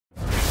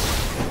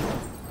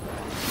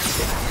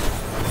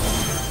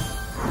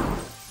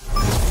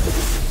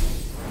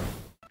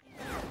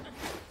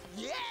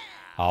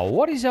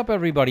What is up,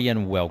 everybody,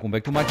 and welcome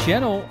back to my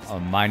channel.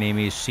 My name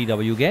is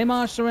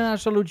ZWGamemaster and I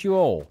salute you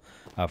all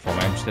from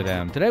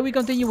Amsterdam. Today we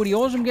continue with the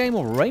awesome game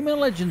of Rayman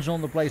Legends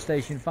on the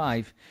PlayStation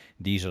 5.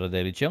 These are the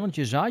daily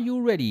challenges. Are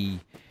you ready?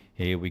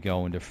 Here we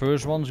go, and the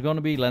first one's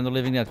gonna be land a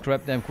living that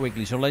crap damn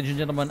quickly. So, ladies and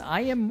gentlemen,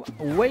 I am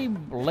way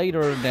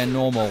later than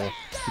normal,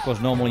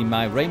 because normally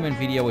my Rayman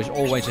video is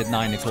always at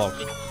 9 o'clock.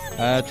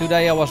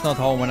 Today I was not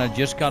home and I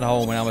just got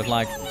home and I was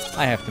like,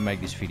 I have to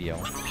make this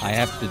video. I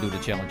have to do the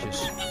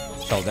challenges.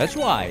 So that's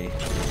why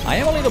I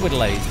am a little bit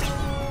late,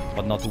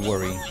 but not to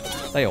worry,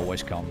 they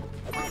always come.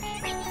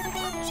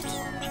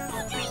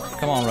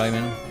 Come on,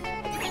 Rayman.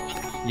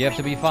 You have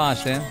to be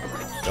fast, eh?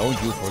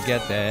 Don't you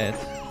forget that.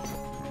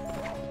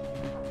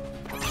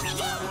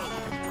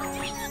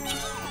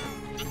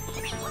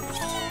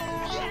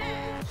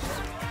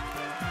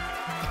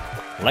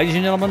 Ladies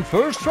and gentlemen,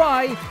 first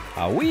try,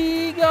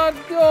 we got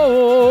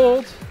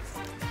gold.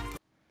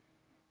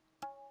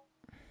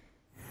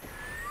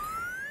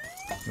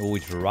 Oh,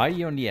 it's right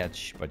here on the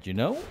edge, but you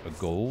know, a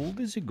gold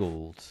is a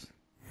gold.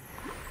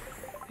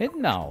 And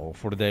now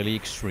for the daily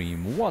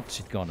extreme. What's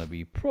it gonna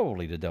be?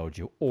 Probably the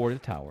dojo or the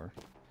tower.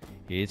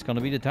 It's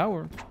gonna be the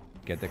tower.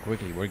 Get there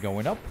quickly, we're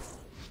going up.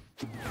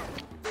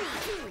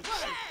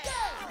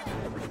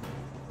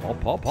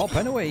 Hop, hop, hop,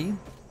 and away.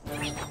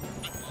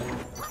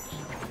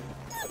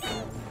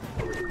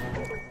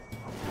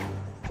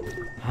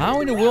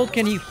 How in the world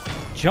can he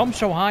jump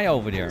so high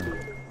over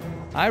there?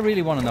 I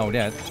really want to know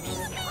that.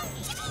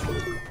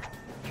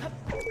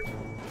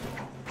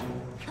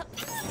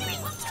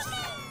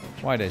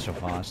 Why are they so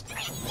fast?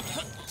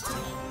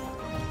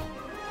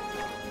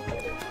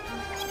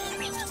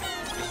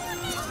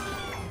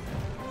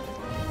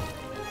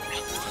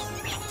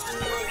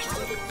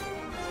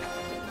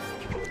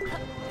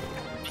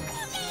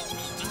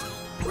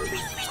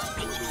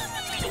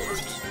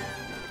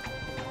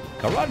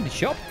 Karate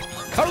chop!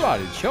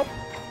 Karate chop!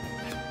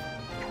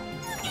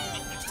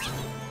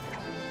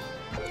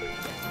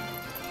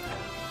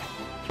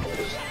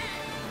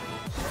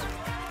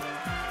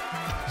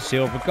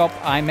 Silver cup,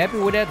 I'm happy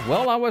with that.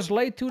 Well, I was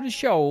late to the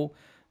show,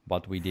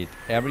 but we did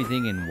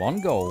everything in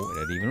one go.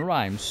 That even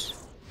rhymes.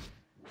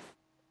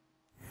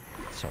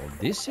 So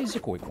this is a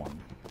quick one.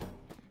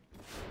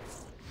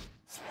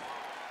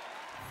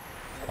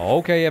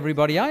 Okay,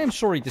 everybody, I am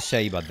sorry to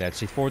say, but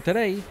that's it for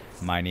today.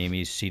 My name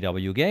is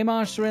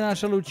ZWGamemaster and I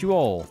salute you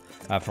all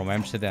from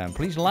Amsterdam.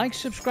 Please like,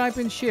 subscribe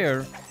and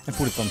share and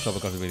put a thumbs up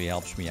because it really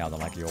helps me out.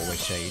 And like you always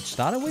say, it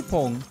started with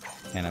Pong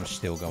and I'm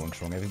still going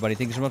strong. Everybody,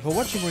 thank you so much for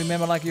watching.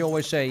 Remember, like you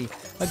always say,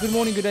 good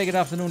morning, good day, good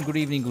afternoon, good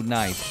evening, good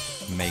night.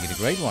 Make it a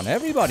great one.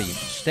 Everybody,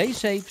 stay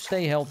safe,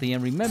 stay healthy,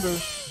 and remember,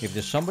 if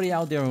there's somebody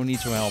out there who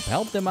needs some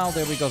help them out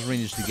there because we're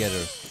in this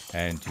together.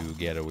 And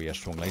together we are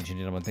strong. Ladies and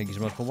gentlemen, thank you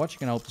so much for watching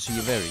and I hope to see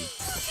you very,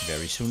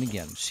 very soon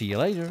again. See you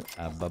later.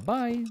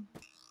 Bye-bye.